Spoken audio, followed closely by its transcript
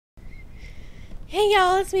Hey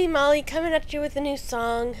y'all, it's me Molly coming at you with a new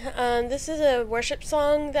song. This is a worship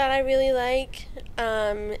song that I really like.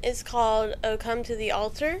 It's called "Oh Come to the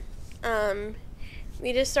Altar." Um,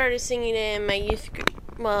 we just started singing it in my youth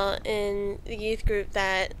group. Well, in the youth group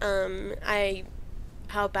that I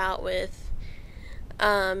help out with,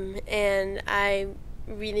 and I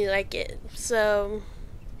really like it. So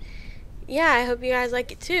yeah, I hope you guys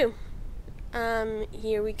like it too.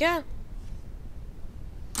 Here we go.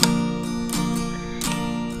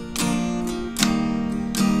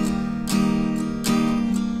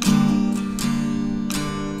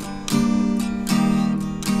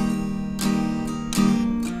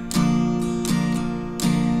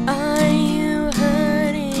 Are you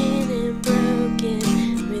hurting and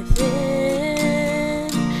broken within?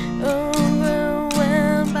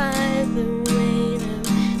 Overwhelmed by the weight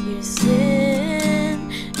of your sin?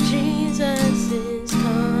 Jesus is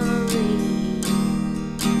calling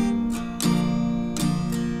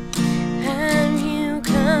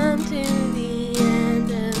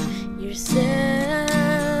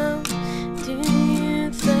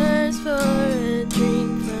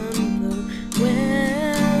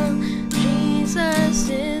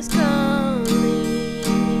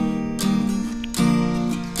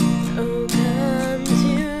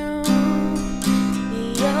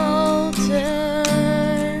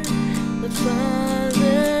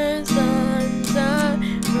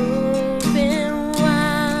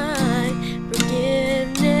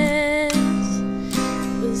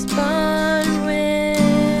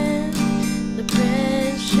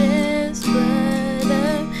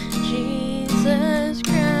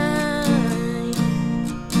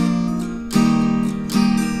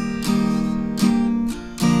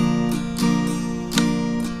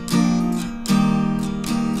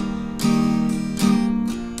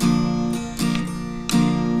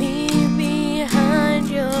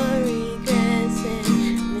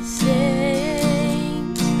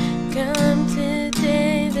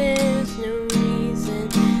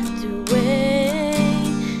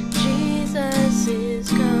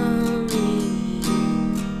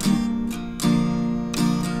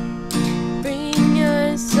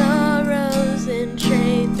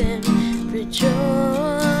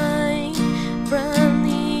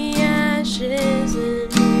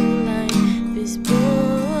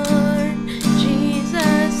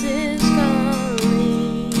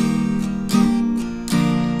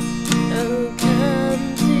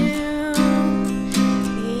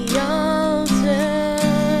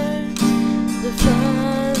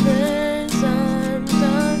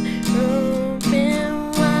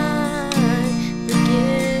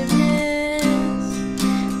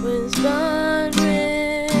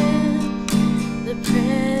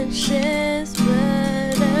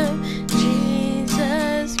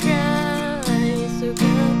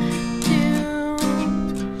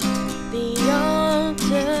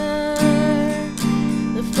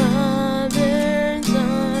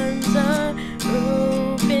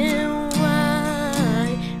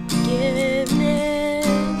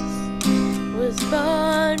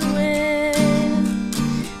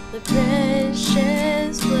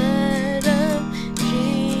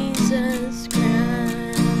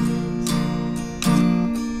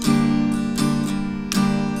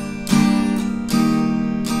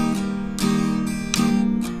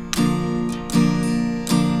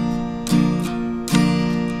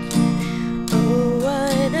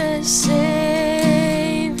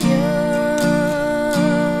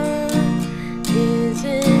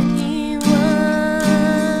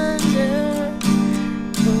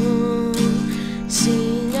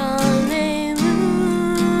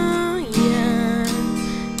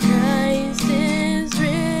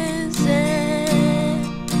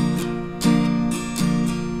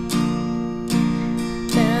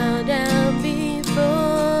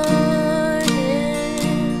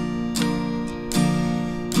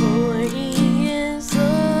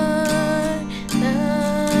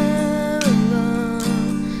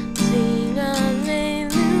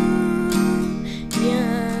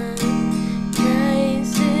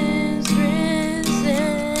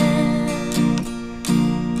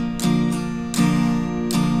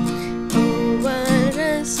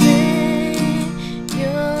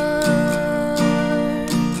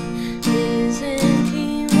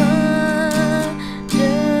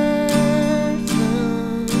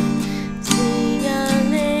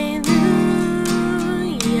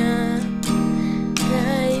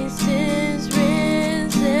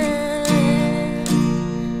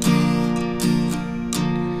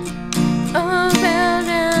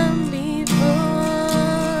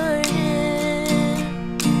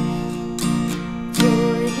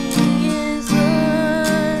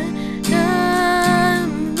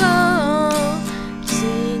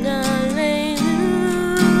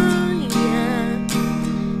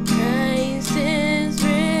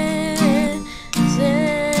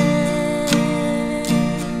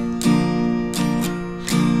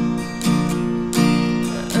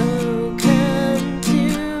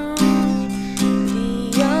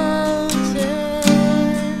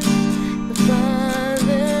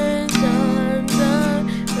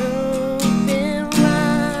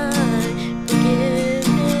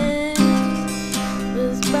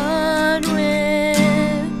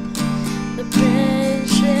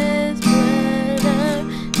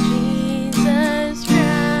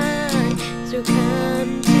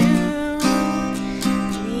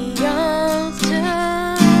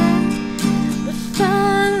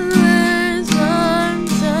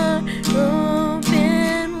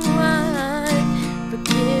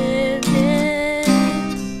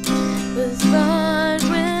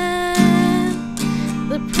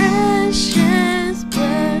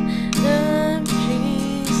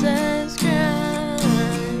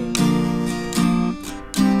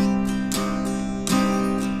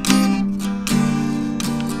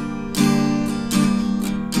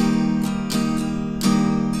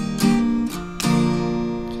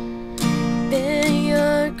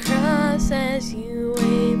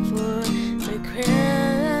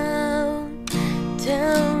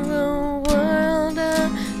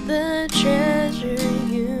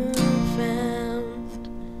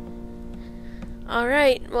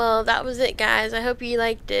Alright, well, that was it, guys. I hope you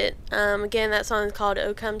liked it. Again, that song is called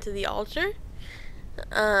 "O Come to the Altar."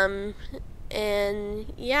 Um,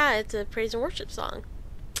 and yeah, it's a praise and worship song.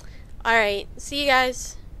 Alright, see you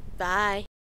guys. Bye.